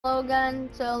again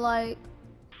so like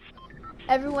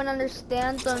everyone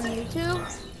understands on YouTube.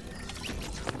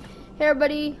 Hey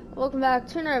everybody, welcome back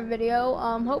to another video.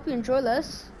 Hope you enjoy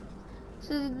this.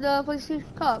 This is the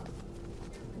PlayStation Cup.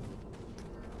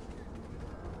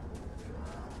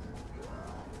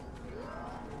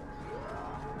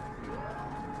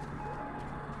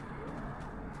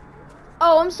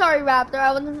 Oh, I'm sorry, Raptor.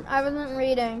 I wasn't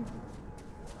reading.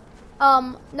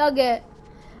 Nugget.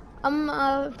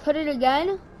 Put it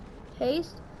again.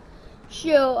 Paste.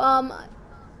 Shoot.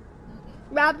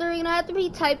 Raptor, you're gonna have to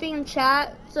be typing in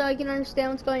chat so I can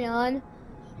understand what's going on.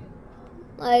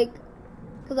 Like,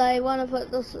 cause I want to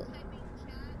put this.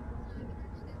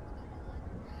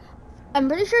 I'm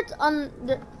pretty sure it's on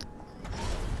the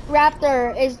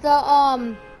Raptor. Is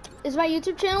my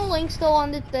YouTube channel link still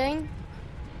on the thing?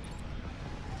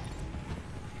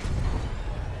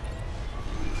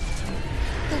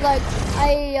 Cause like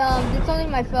I did something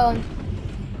on my phone.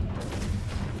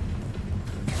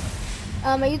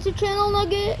 My YouTube channel,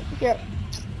 Nugget. Here,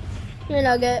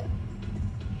 Nugget.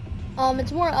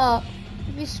 It's more up.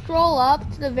 If you scroll up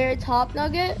to the very top,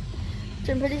 Nugget, which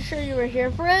I'm pretty sure you were here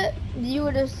for it, you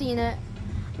would have seen it.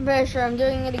 I'm very sure. I'm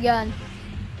doing it again.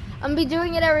 I'm gonna be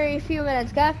doing it every few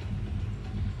minutes, okay?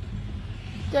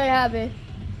 Very happy.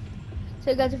 So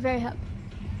you guys are very happy.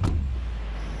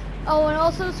 Oh, and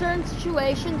also certain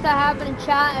situations that happen in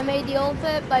chat, I may deal with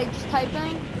it by just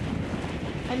typing.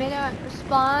 I may not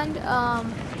respond. I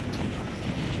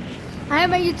have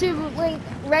my YouTube link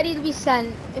ready to be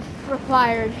sent if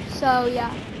required. So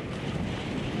yeah.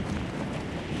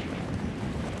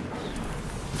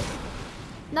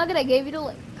 Nugget, I gave you the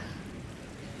link.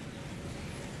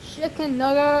 Chicken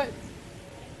nugget.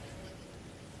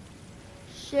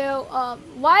 So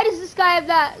why does this guy have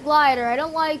that glider? I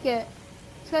don't like it.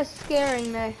 This guy's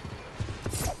scaring me.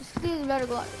 This needs a better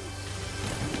glider.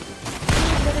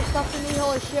 Better stuff in the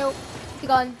holy shoot. The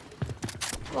gun.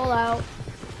 Roll out.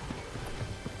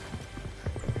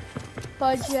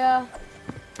 Fudge, yeah.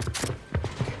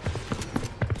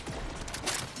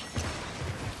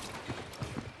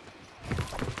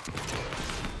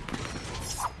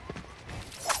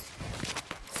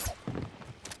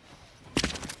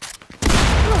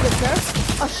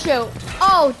 Oh shoot.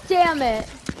 Oh damn it.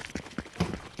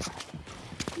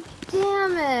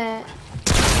 Damn it.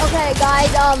 Okay guys,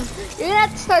 you're gonna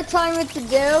have to start telling me what to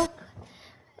do,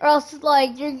 or else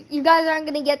like you guys aren't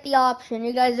gonna get the option.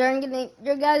 You guys are gonna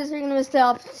miss the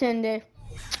opportunity.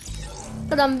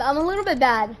 But I'm a little bit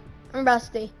bad. I'm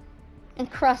rusty,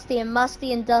 and crusty, and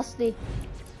musty, and dusty.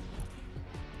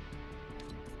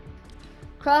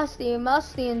 Crusty,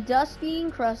 musty, and dusty,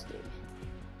 and crusty.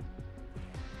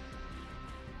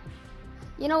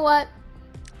 You know what?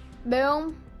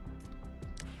 Boom.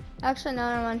 Actually, no,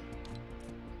 never mind.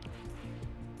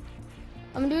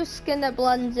 I'm gonna do a skin that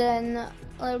blends in a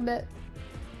little bit.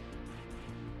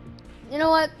 You know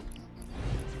what?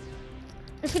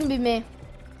 It's gonna be me.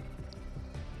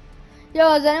 Yo,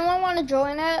 does anyone want to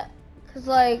join it? Cause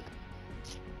like,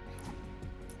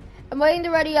 I'm waiting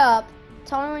to ready up.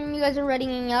 Tell me when you guys are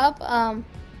readying up.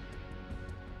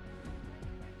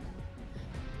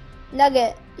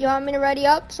 Nugget, you want me to ready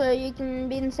up so you can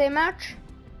be in the same match?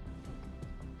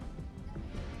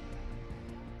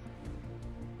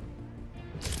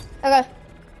 Okay.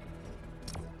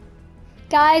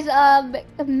 Guys,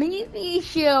 me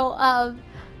issue, are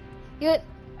you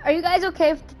guys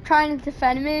okay with trying to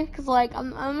defend me? Cause like,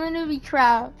 I'm gonna be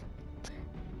crap.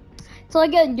 So I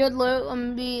get good loot, I'm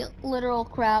gonna be literal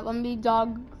crap. I'm gonna be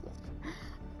dog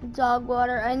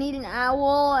water. I need an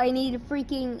owl, I need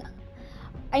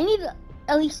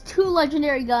at least 2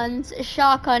 legendary guns, a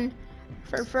shotgun,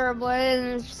 preferably, and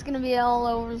it's just gonna be all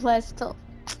over the place till.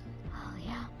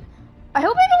 I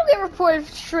hope I don't get reported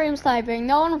for stream sniping.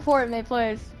 No one report me,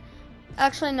 please.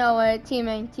 Actually, no way.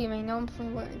 Teaming. No one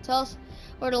report me. Tell us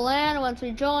where to land once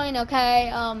we join. Okay.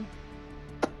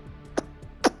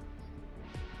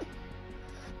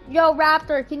 Yo,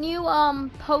 Raptor, can you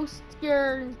post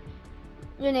your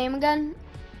name again?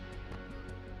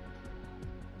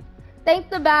 Thank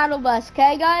the battle bus,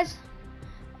 okay, guys?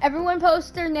 Everyone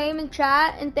post their name in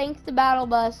chat and thank the battle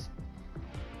bus.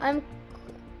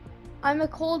 I'm a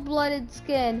cold-blooded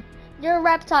skin. You're a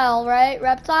reptile, right?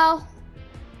 Reptile?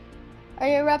 Are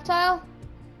you a reptile?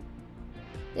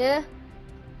 Yeah?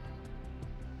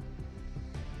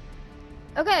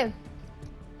 Okay.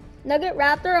 Nugget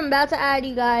Raptor, I'm about to add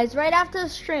you guys right after the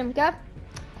stream, okay?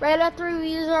 Right after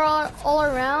we use our all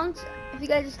around. If you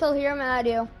guys are still here, I'm gonna add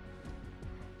you.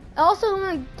 Also, I'm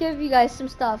gonna give you guys some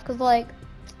stuff, cause like,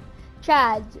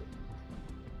 Chad.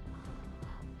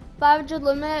 500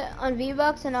 limit on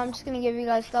V-Bucks, and I'm just gonna give you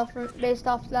guys stuff based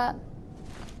off that.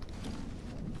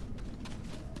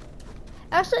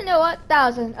 Actually, no,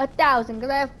 1,000, because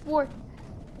I have 4.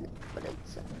 But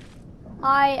it's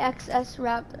IXS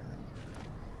Raptor.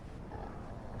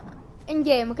 In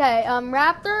game, okay.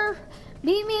 Raptor,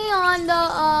 meet me on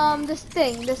the this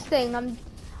thing.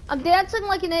 I'm dancing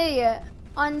like an idiot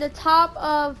on the top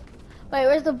of. Wait,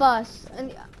 where's the bus?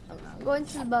 And I'm going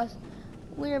to the bus.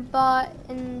 We're bot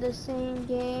in the same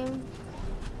game.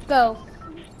 Go.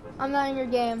 I'm not in your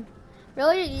game.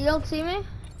 Really? You don't see me?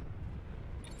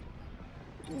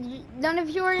 None of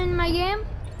you are in my game?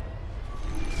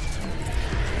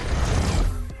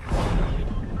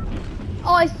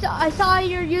 Oh, I saw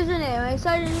your username. I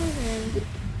saw your username.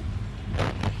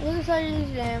 I saw your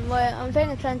username. Wait, I'm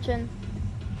paying attention.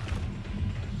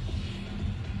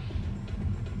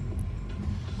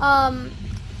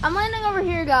 I'm landing over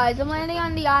here, guys. I'm landing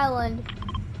on the island.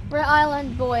 We're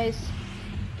island boys.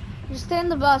 Just stay in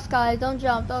the bus, guys. Don't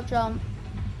jump. Don't jump.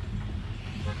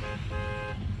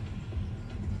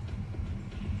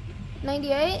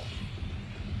 98?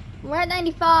 We're at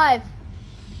 95.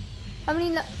 How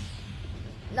many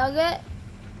nugget?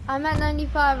 I'm at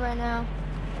 95 right now.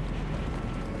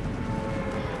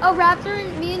 Oh,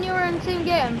 Raptor, me and you are in the same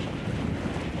game.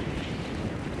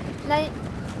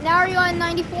 Now are you on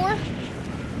 94?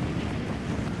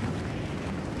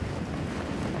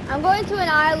 I'm going to an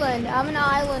island. I'm an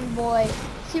island boy.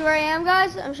 See where I am,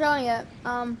 guys? I'm showing it.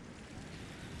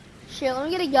 Shit, let me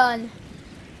get a gun.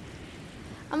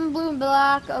 I'm blue and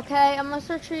black, okay? I'm gonna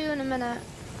search for you in a minute.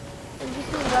 I'm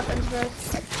just doing weapons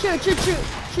first. Shoot, shoot, shoot.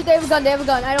 Shoot, they have a gun, they have a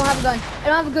gun. I don't have a gun. I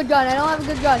don't have a good gun. I don't have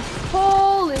a good gun.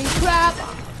 Holy crap.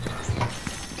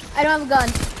 I don't have a gun.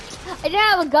 I didn't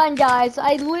have a gun, guys.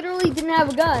 I literally didn't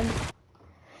have a gun.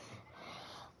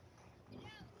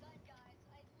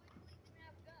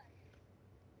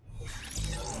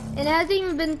 It hasn't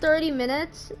even been 30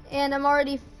 minutes, and I'm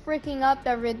already freaking up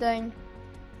everything.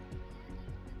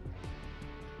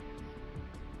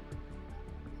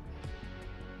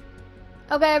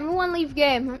 Okay, everyone leave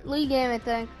game. Leave game, I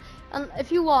think.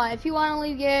 If you want to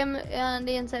leave game and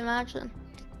the insane action.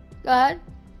 Go ahead.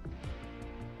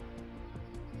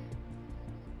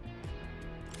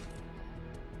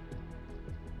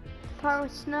 Power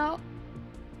with snow.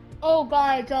 Oh,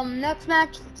 guys, next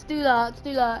match, let's do that. Let's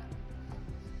do that.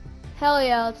 Hell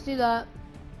yeah, let's do that.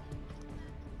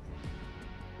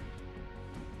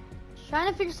 Just trying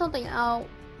to figure something out.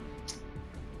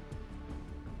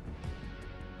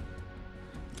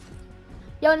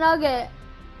 Yo, Nugget,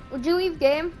 would you leave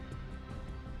game?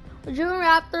 Would you and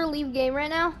Raptor leave game right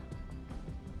now?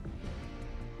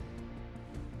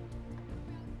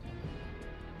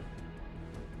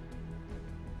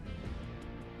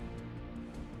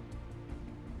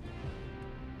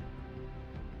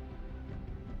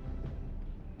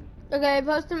 Okay, I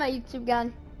posted my YouTube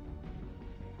gun.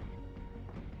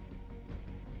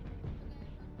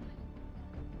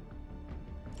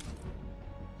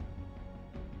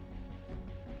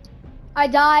 I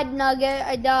died, Nugget.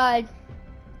 I died.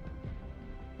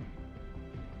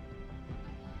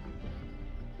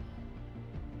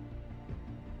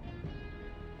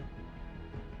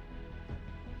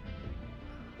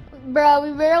 Bro,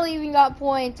 we barely even got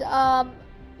points.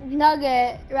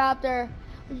 Nugget, Raptor,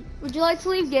 would you like to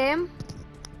leave game?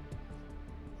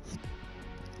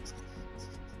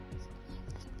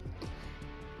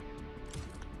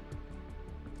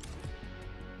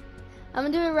 I'm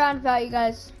gonna do a roundabout, you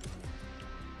guys.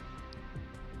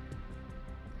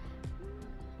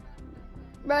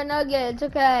 Bro, Nugget, it's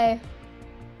okay.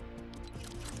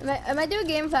 I might do a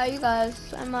game without you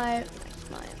guys. I might.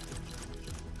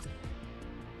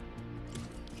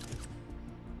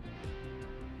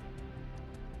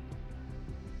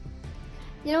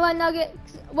 You know what, Nugget?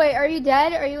 Wait, are you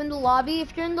dead? Are you in the lobby?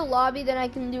 If you're in the lobby, then I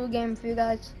can do a game for you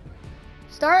guys.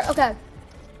 Start? Okay.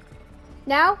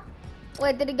 Now?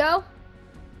 Wait, did it go?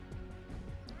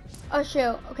 Oh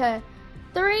shoot, okay.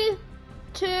 3,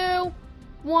 2,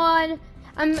 1.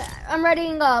 I'm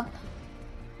readying up.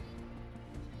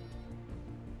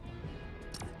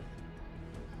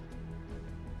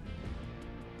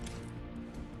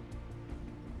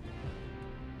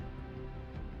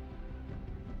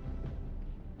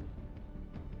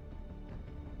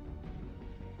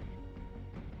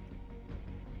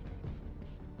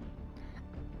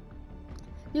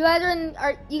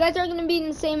 You guys are gonna be in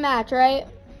the same match, right?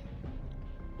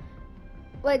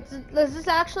 Wait, does this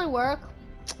actually work?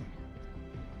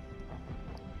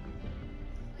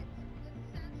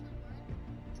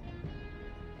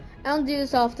 I don't do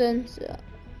this often, so.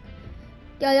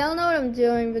 Yeah, I don't know what I'm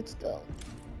doing, but still.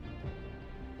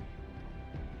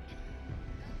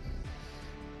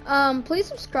 Please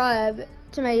subscribe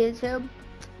to my YouTube.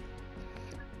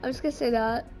 I'm just gonna say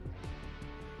that.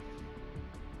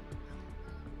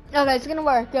 Okay, it's gonna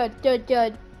work.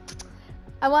 Good.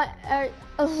 I want.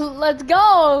 Let's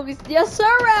go. Yes,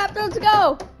 sir, Raptor. Let's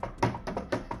go.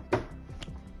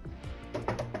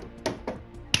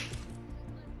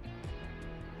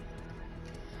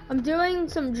 I'm doing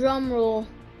some drum roll.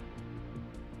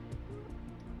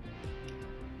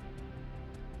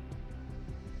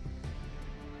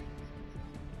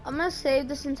 I'm gonna save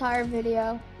this entire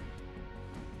video.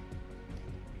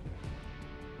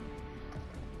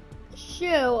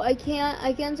 Shoot, I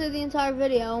can't save the entire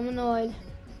video. I'm annoyed.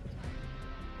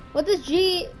 What does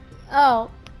G? Oh,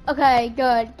 okay,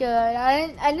 good.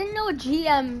 I didn't know what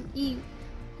GMEY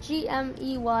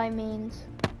means.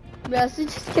 Yes,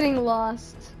 it's just getting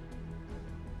lost.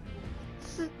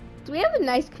 Do we have a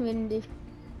nice community?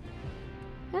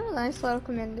 We have a nice little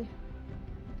community.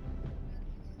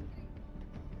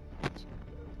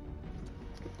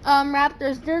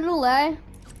 Raptors, is there a delay?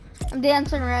 I'm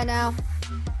dancing right now.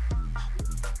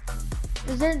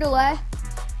 Is there a delay?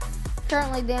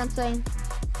 Currently dancing.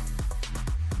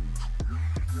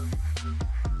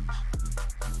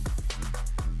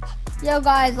 Yo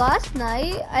guys, last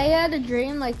night I had a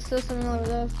dream like so similar to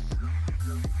this.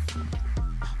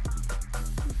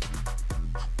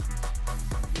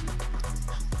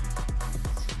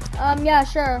 Yeah,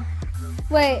 sure.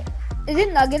 Wait, is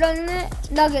it Nugget on it?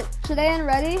 Nugget, should I end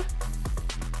ready?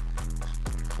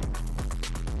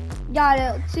 Got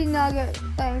it. Let's see Nugget.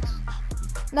 Thanks.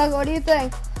 Nugget, what do you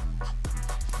think?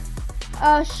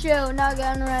 Oh shoot, Nugget,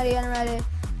 I'm ready.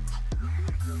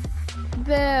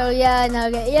 Boo, yeah,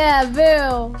 Nugget. Yeah,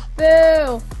 boo.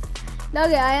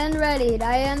 Nugget, I am ready,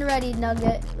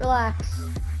 Nugget. Relax,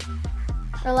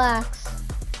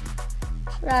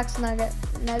 Nugget.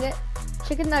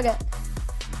 Chicken Nugget.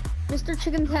 Mr.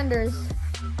 Chicken Tenders.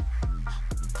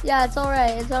 Yeah, it's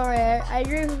alright. I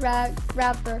agree with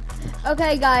Raptor.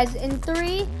 Okay, guys, in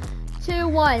 3, 2,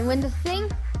 1. When the thing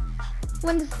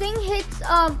hits,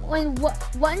 when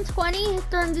 120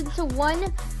 turns into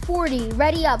 140.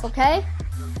 Ready up, okay?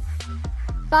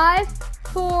 5,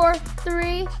 4,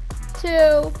 3,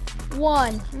 2,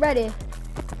 1. Ready.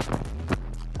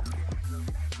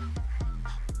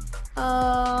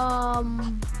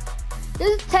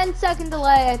 There's a 10-second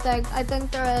delay, I think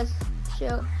there is.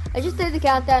 Shoot. I just did the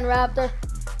countdown, Raptor.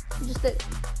 I just did.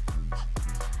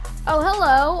 Oh,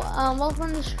 hello.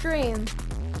 Welcome to the stream.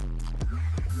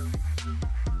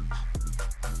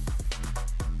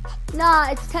 Nah,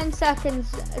 it's 10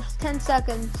 seconds. It's 10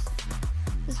 seconds.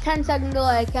 It's 10-second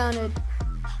delay, I counted.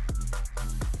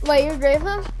 Wait, you're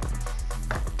grateful?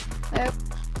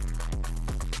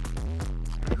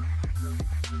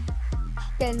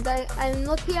 I'm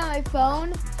looking at my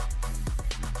phone.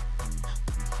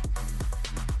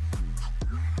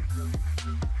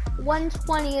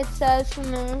 $120 it says for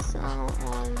me, so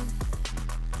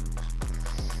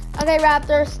okay,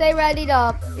 Raptor, stay readied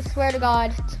up. I swear to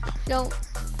God. Don't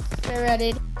stay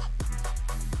ready.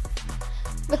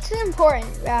 What's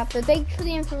important, Raptor? Thanks for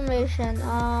the information.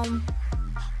 I'm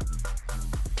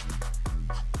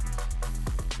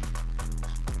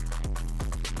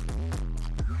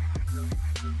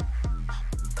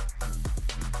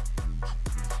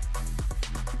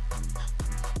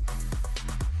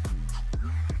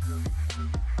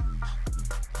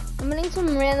getting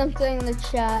some random thing in the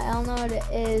chat. I don't know what it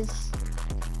is.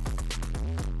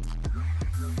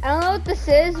 I don't know what this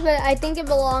is, but I think it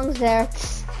belongs there.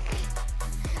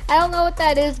 I don't know what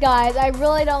that is, guys. I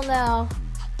really don't know.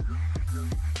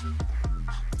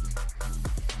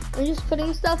 I'm just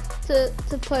putting stuff to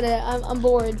put it. I'm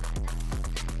bored.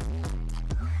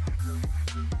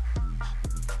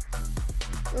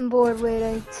 I'm bored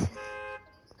waiting.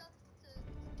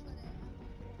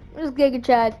 Where's Giga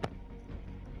Chad?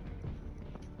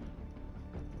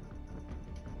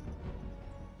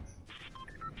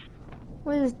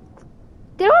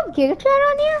 They don't have Giga Chad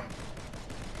on here?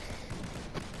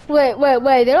 Wait,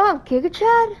 they don't have Giga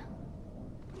Chad?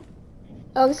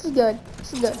 Oh, this is good.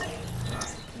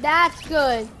 That's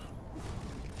good.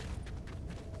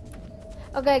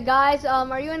 Okay, guys,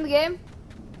 are you in the game?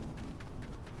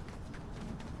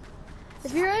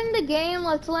 If you're in the game,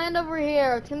 let's land over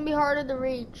here. It's gonna be harder to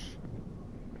reach.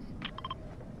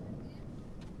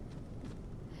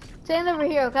 Stand over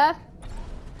here, okay?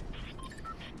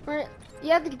 You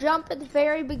have to jump at the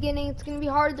very beginning. It's gonna be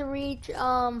hard to reach.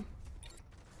 Land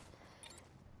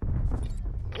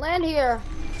here.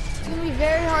 It's gonna be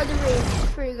very hard to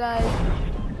reach for you guys.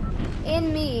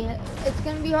 And me. It's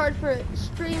gonna be hard for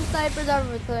stream snipers,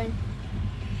 everything.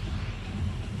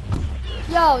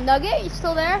 Yo, Nugget, you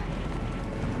still there?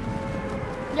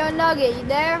 Yo, Nugget, you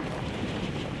there?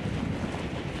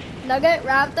 Nugget,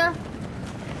 Raptor?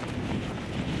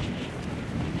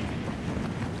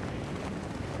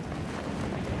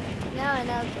 Now I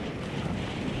know.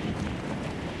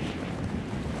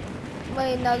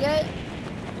 Wait, Nugget?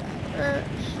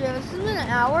 Shit, this is an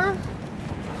hour?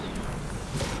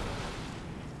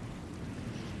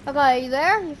 Okay, you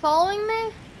there? You following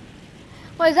me?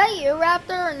 Wait, is that you,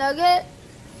 Raptor or Nugget?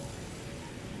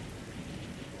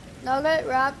 Nugget,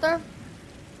 Raptor?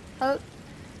 Oh.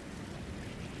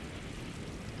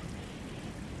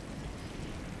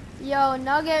 Yo,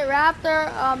 Nugget,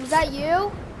 Raptor, is that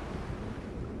you?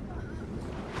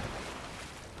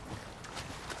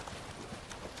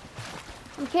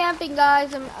 I'm camping,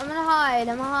 guys. I'm gonna hide.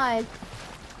 I'm gonna hide.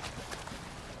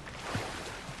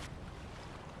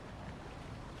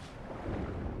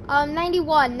 Um,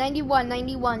 91. Now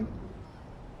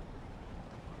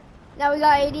we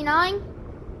got 89.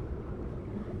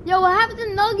 Yo, what happened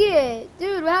to Nugget?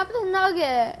 Dude, what happened to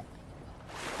Nugget?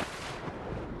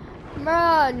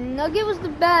 Bruh, Nugget was the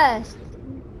best.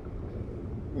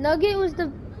 Nugget was the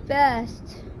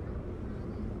best.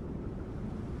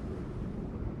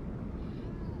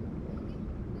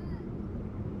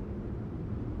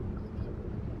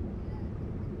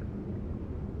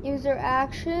 User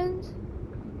actions.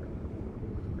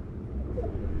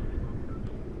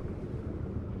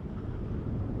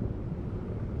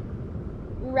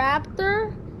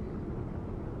 Raptor?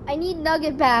 I need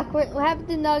Nugget back. What happened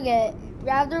to Nugget?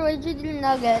 Raptor, what did you do to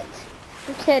Nugget?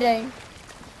 You're kidding.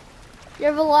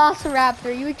 You're a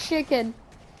velociraptor. You a chicken.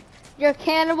 You're a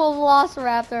cannibal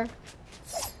velociraptor.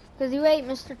 Because you ate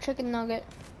Mr. Chicken Nugget.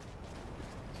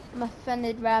 I'm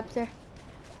offended, Raptor.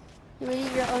 You would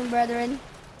eat your own brethren.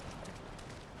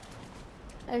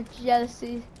 Of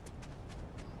jealousy.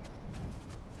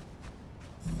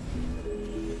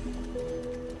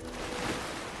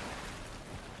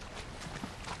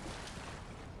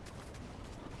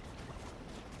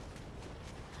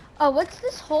 Oh, what's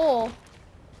this hole?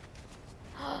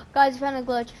 Guys, I found a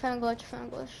glitch, I found a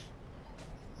glitch.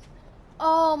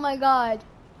 Oh my god.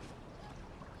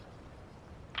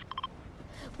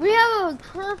 We have a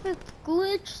perfect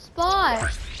glitch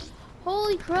spot.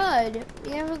 Holy crud,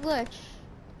 we have a glitch.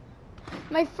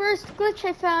 My first glitch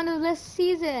I found of this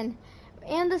season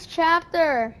and this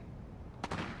chapter.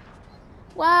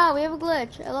 Wow, we have a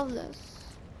glitch. I love this.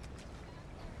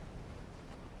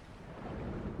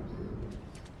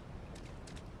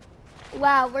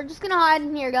 Wow, we're just gonna hide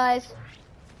in here, guys.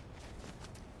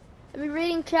 I'll be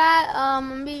reading chat. I'm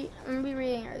gonna be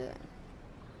reading everything.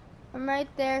 I'm right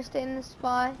there, stay in the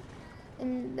spot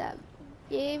in that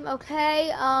game.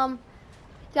 Okay.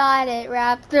 Got it,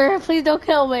 Raptor. Please don't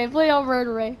kill me. Please don't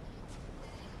murder me.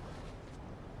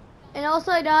 And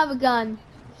also, I don't have a gun.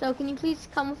 So can you please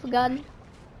come with a gun?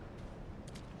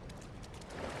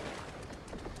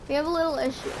 We have a little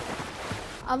issue.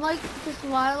 I'm like just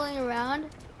waddling around.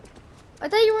 I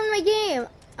thought you were in my game.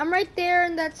 I'm right there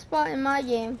in that spot in my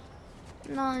game.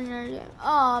 Not in your game.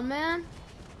 Aw, man.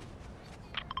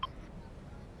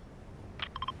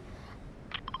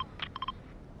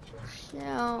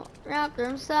 So, Raptor,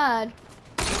 I'm sad.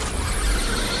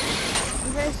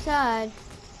 I'm very sad.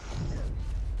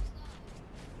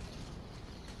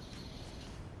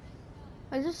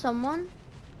 Is there someone?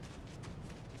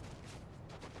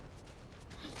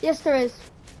 Yes, there is.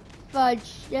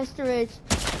 Fudge. Yes, there is.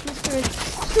 Yes, there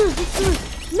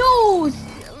is. No!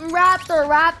 Raptor,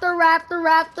 Raptor, Raptor,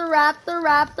 Raptor, Raptor,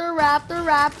 Raptor, Raptor,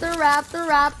 Raptor, Raptor,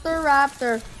 Raptor,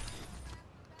 Raptor.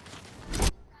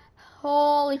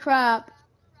 Holy crap.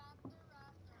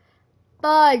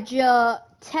 Fudge. 10 out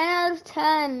of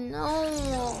 10.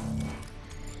 No.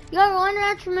 You got one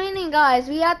match remaining, guys.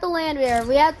 We have to land there.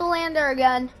 We have to land there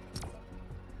again.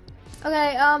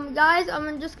 Okay, guys,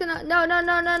 I'm just gonna. No.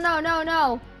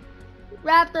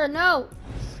 Raptor, no.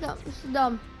 This is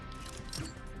dumb.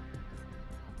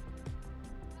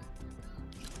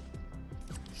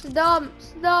 This is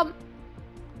dumb.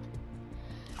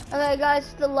 Okay,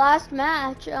 guys, the last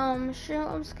match. Shoot,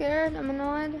 I'm scared. I'm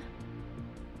annoyed.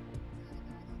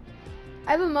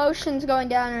 I have emotions going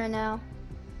down right now.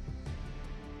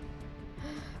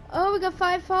 Oh, we got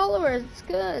 5 followers. It's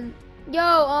good.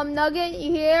 Yo, Nugget,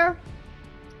 you here?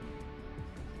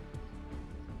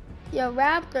 Yo,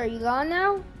 Raptor, you gone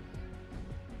now?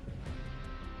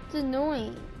 It's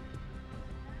annoying.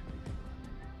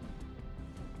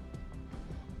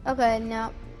 Okay,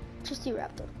 now, just you,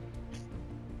 Raptor.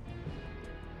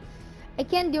 I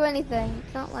can't do anything.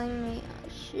 It's not letting me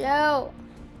show.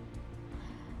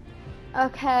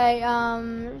 Okay,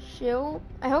 shoot.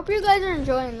 I hope you guys are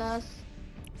enjoying this.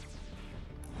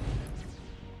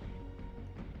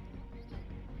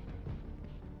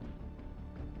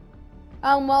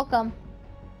 Welcome.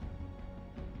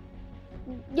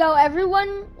 Yo,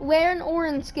 everyone, wear an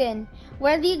orange skin.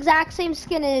 Wear the exact same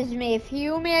skin as me. If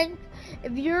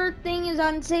your thing is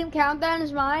on the same countdown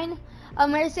as mine,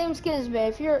 wear the same skin as me.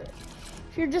 If you're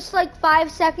just like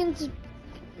 5 seconds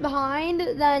behind,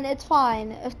 then it's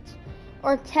fine.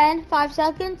 Or 5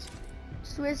 seconds,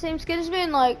 just wear the same skin as me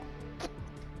and like,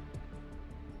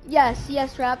 yes,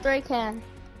 Raptor, I can.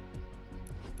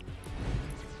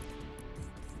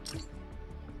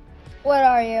 What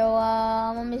are you?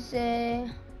 Let me see.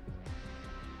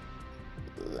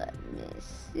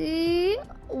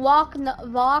 Walk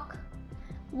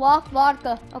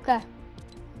vodka. Okay.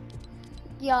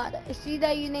 Got it. I see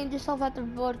that you named yourself after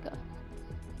vodka.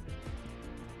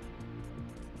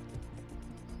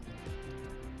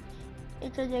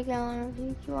 HRJ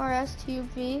calendar QRS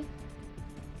TUV.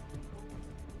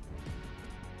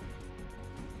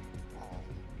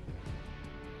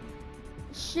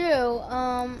 Shoe,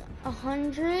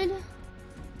 100.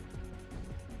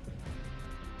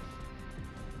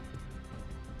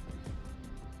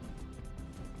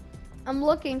 I'm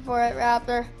looking for it,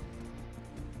 Raptor.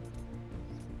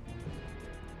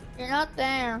 You're not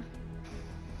there.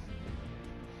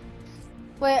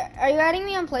 Wait, are you adding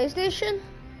me on PlayStation?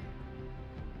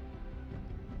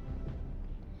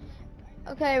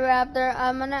 Okay, Raptor,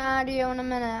 I'm gonna add you in a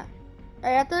minute.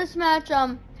 Right after this match,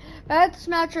 I'm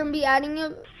gonna be adding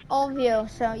all of you,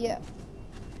 so yeah.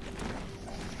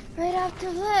 Right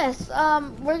after this,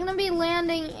 we're gonna be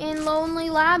landing in Lonely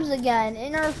Labs again,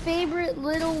 in our favorite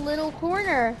little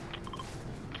corner.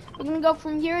 We're gonna go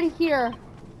from here to here.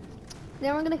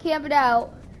 Then we're gonna camp it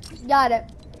out. Got it.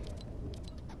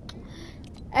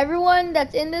 Everyone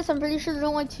that's in this, I'm pretty sure there's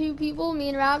only 2 people, me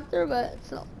and Raptor, but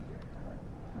still.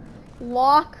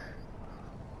 Walk.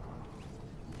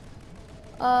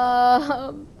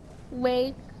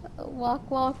 Wait. Walk.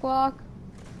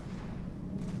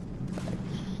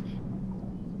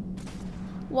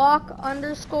 Walk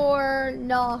underscore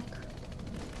knock.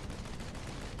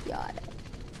 Got it.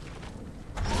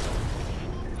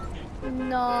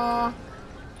 Knock.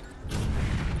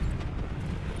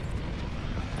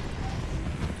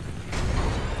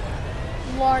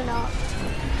 Warnock.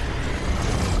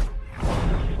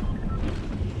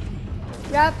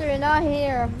 Raptor, you're not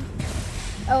here.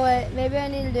 Oh wait, maybe I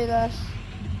need to do this.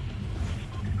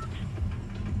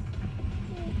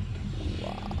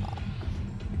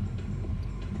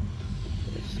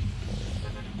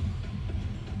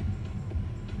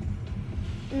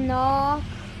 Knock.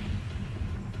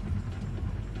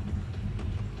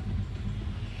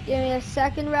 Give me a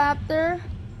second, Raptor.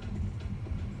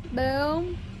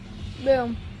 Boom.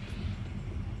 Boom.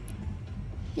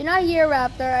 You're not here,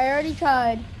 Raptor. I already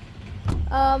tried.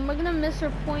 We're gonna miss our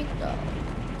point though.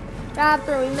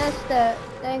 Raptor, we missed it.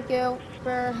 Thank you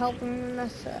for helping me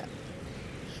miss it.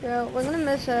 Sure, we're gonna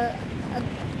miss it.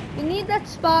 We need that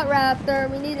spot, Raptor.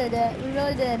 We needed it. We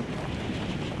really did.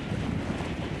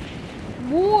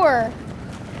 War.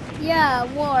 Yeah,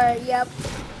 war. Yep.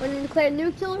 We're gonna declare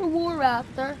nuclear war,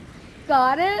 Raptor.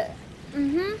 Got it?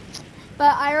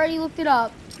 But I already looked it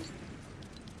up.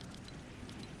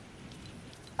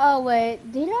 Oh wait,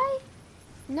 did I?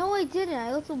 No, I didn't.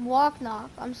 I looked at walk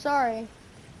knock. I'm sorry.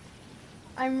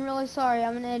 I'm really sorry.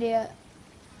 I'm an idiot.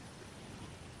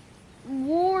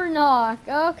 War knock.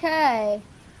 Okay.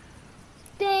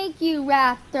 Thank you,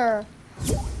 Raptor.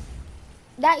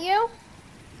 That you?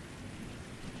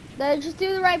 Did I just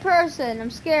do the right person? I'm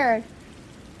scared.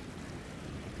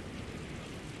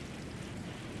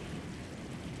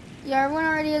 Yeah, everyone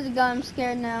already has a gun. I'm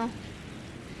scared now.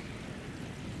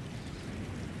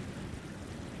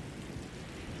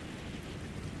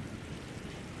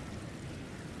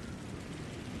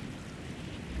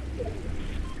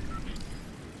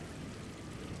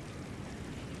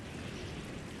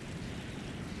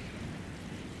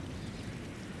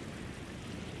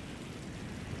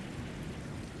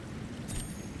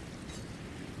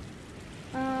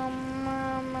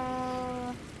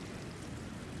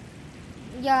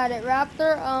 Got it,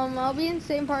 Raptor. I'll be in the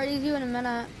same party as you in a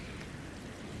minute.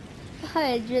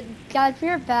 God,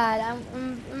 you're bad.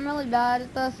 I'm really bad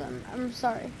at this. I'm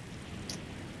sorry.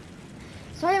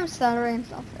 Sorry, I'm stuttering and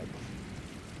stuff like.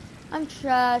 I'm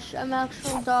trash. I'm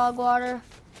actual dog water.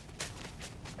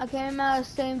 I came out of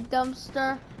the same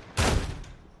dumpster.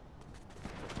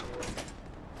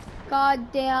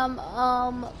 Goddamn.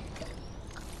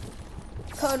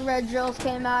 Code Red Drills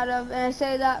came out of, and I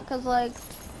say that because like.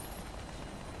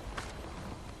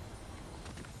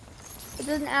 It's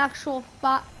an actual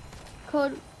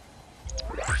code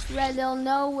red. They'll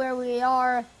know where we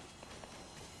are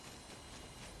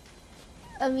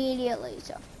immediately.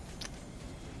 So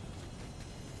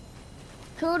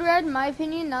Code Red, in my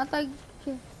opinion, not that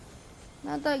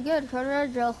good. Code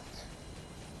Red drill.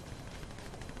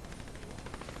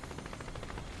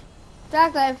 In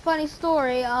fact, I have a funny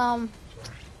story.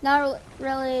 Not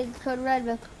related to Code Red,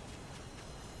 but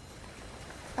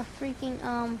a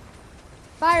freaking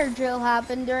fire drill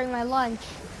happened during my lunch.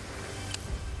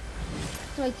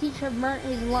 So my teacher burnt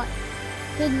his lunch.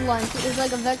 Hidden lunch. It was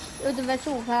like it was a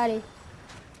vegetable patty.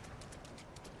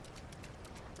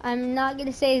 I'm not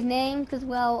gonna say his name because,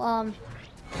 well,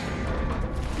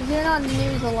 he's been on the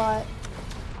news a lot.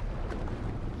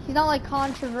 He's not like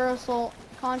controversial.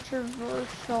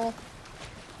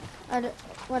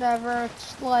 Whatever. It's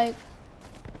just like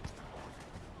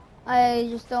I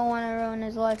just don't want to ruin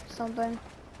his life or something.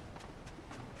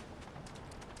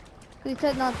 He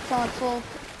said not to console.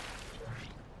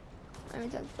 I mean,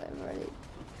 technically I've already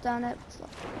done it. So.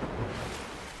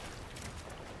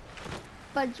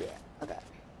 But yeah, okay.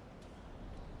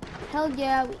 Hell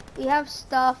yeah, we have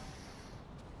stuff.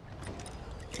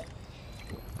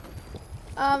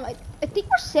 I think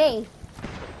we're safe.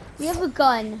 We have a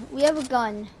gun. We have a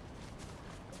gun.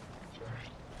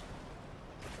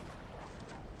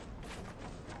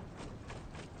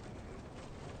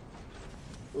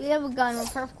 We have a gun. We're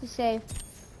perfectly safe.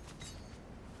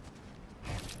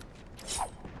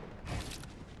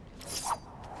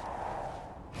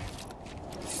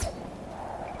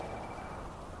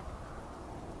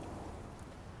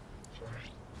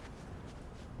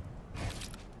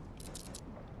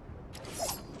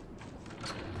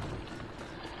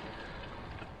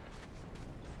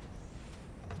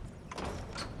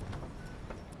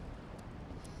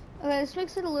 Okay, this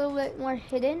makes it a little bit more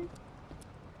hidden.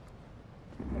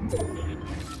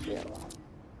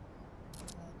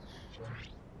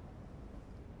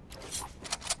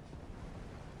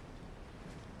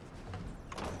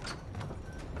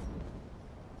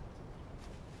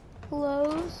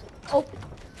 Close. Oh,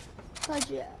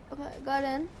 yeah. Okay, got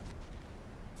in.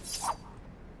 So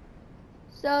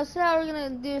that's how we're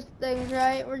gonna do things,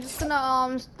 right? We're just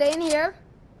gonna stay in here.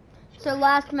 It's our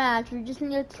last match. We just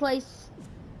need to place.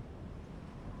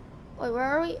 Wait, where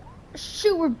are we?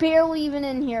 Shoot, we're barely even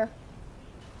in here.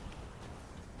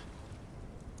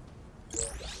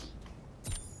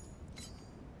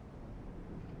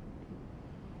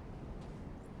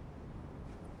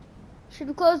 Should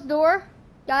we close the door,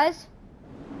 guys?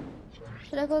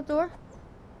 Should I close the door?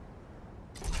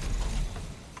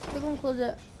 We're gonna close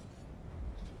it.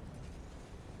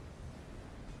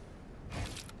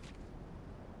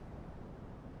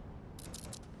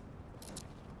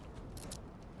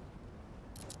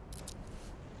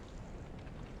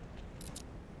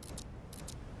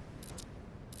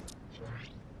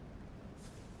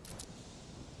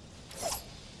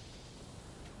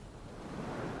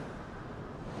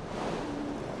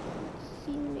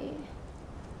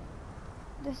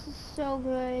 This is so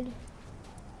good.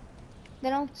 They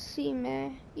don't see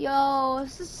me. Yo,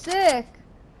 this is sick.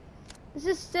 This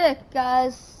is sick,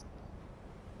 guys.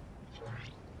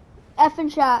 F in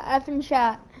chat, F in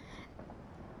chat.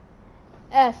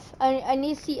 F. I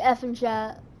need to see F in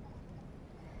chat.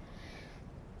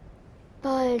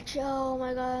 But, oh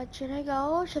my god, should I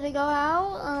go? Should I go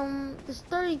out? There's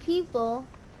 30 people.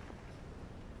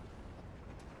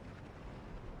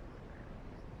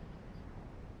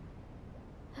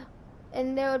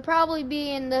 And they would probably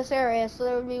be in this area, so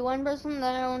there would be one person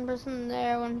there, one person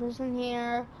there, one person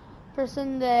here,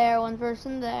 person there, one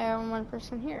person there, and one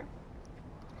person here.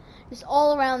 Just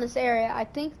all around this area. I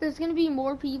think there's gonna be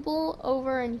more people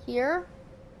over in here,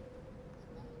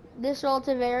 this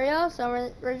relative area,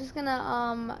 so we're just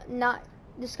gonna not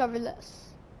discover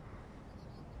this.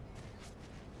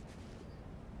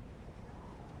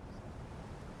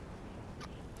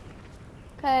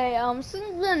 Okay, this has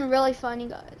been really fun, you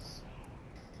guys.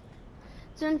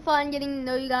 It's been fun getting to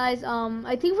know you guys.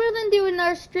 I think we're gonna do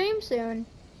another stream soon.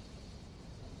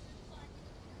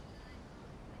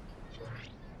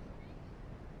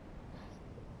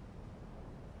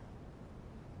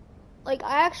 Like,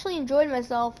 I actually enjoyed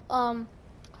myself. We're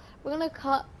gonna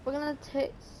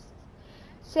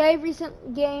save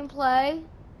recent gameplay.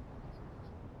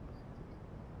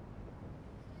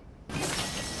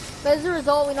 But as a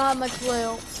result, we don't have much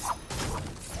loot.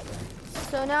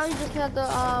 So now we just have to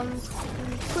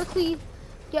quickly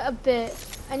get a bit.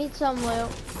 I need some loot.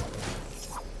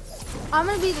 I'm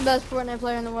gonna be the best Fortnite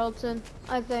player in the world soon.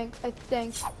 I think.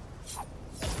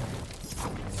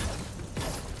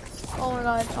 Oh my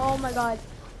god. Oh my god.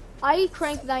 I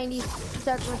cranked 90%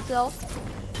 myself.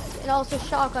 And also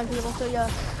shotgun people, so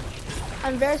yes.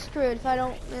 I'm very screwed if I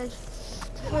don't manage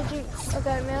to.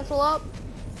 Okay, mantle up.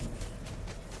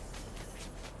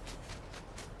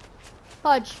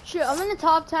 Fudge, shoot, I'm in the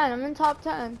top 10. I'm in top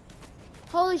 10.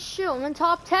 Holy shoot, I'm in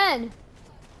top 10.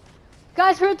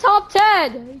 Guys, we're in top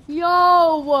 10.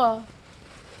 Yo.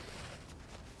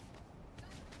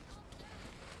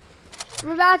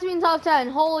 We're about to be in top 10.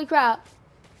 Holy crap.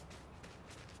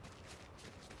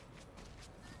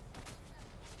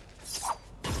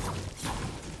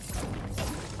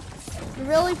 I'm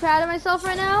really proud of myself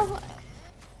right now.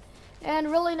 And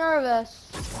really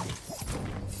nervous.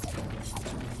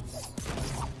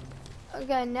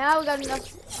 Okay, now we got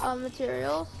enough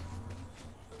materials.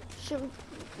 Should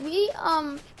we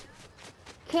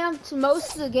camped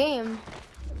most of the game?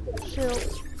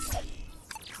 Shoot.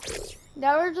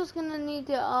 Now we're just gonna need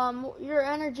to your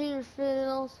energy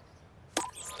refills.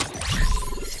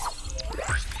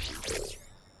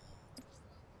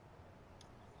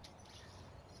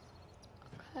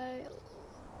 Okay.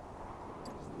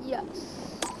 Yes.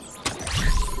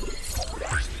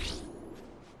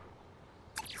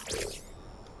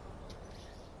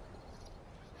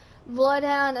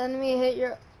 Bloodhound enemy hit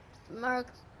your mark.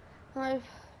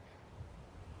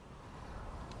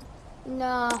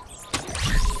 Nah.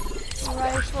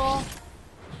 Rifle.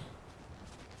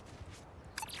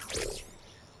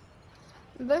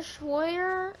 Bush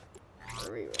warrior.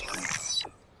 Reroll.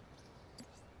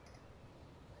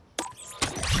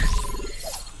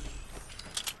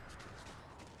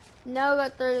 Now we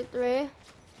got 33.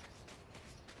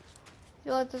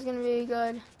 Feel like this is gonna be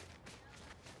good.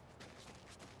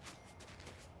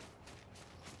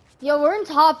 Yo, we're in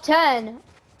top 10.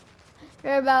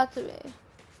 We're about to be.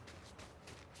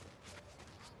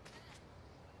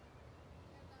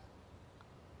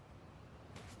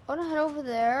 I wanna head over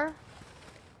there.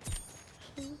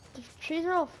 The trees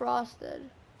are all frosted.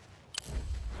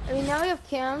 I mean, now we have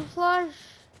camouflage.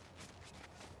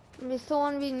 We still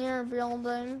want to be near a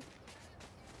building.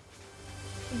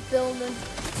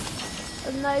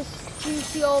 A nice,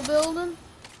 juicy old building.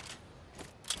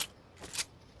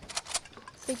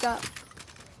 Pick up.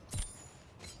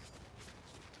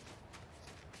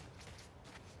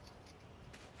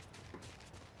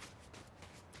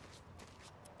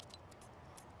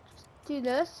 Do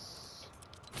this.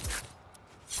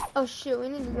 Oh shoot, we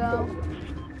need to go.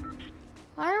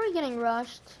 Why are we getting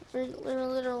rushed? We're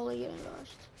literally getting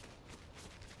rushed.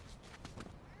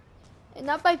 And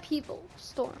not by people,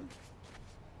 storm.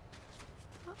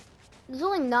 There's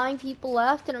only 9 people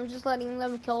left and I'm just letting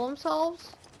them kill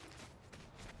themselves.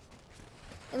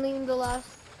 And leaving the last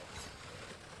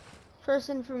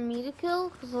person for me to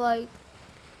kill, cause like,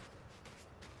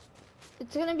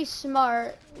 it's gonna be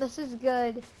smart. This is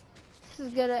good. This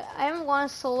is good. I haven't won a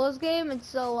solos game in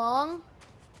so long.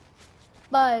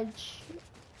 Budge.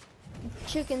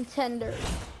 Chicken tender.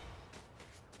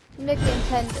 Chicken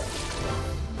tender.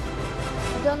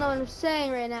 I don't know what I'm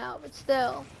saying right now, but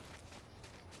still.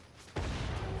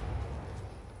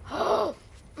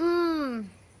 Mmm.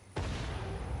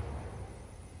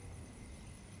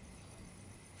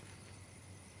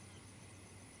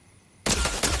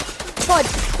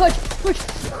 Push. Push.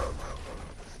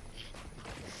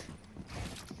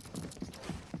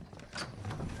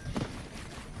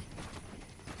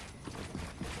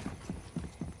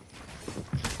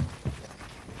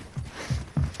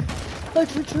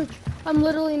 I'm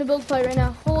literally in a build fight right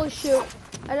now. Holy shoot.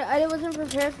 I wasn't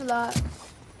prepared for that.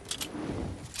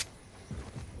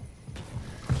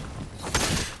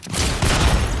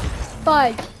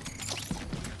 Fudge.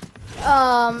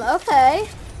 Okay.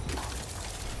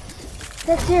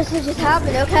 That seriously just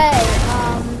happened. Okay.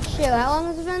 Shoot, how long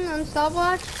has it been on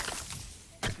stopwatch?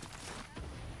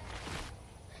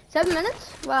 7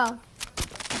 minutes? Wow.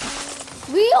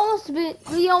 We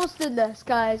almost did this,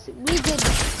 guys. We did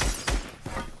this.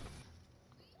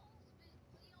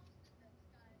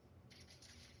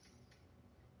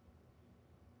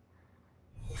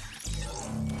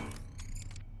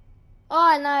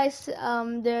 Oh, nice,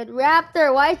 dude.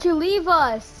 Raptor, why'd you leave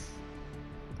us?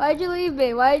 Why'd you leave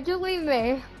me? Why'd you leave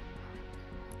me?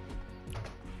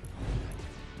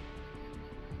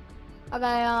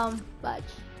 Okay, Budge.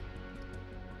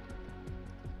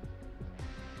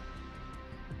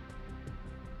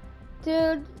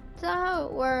 Dude, that's not how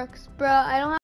it works, bro. I don't have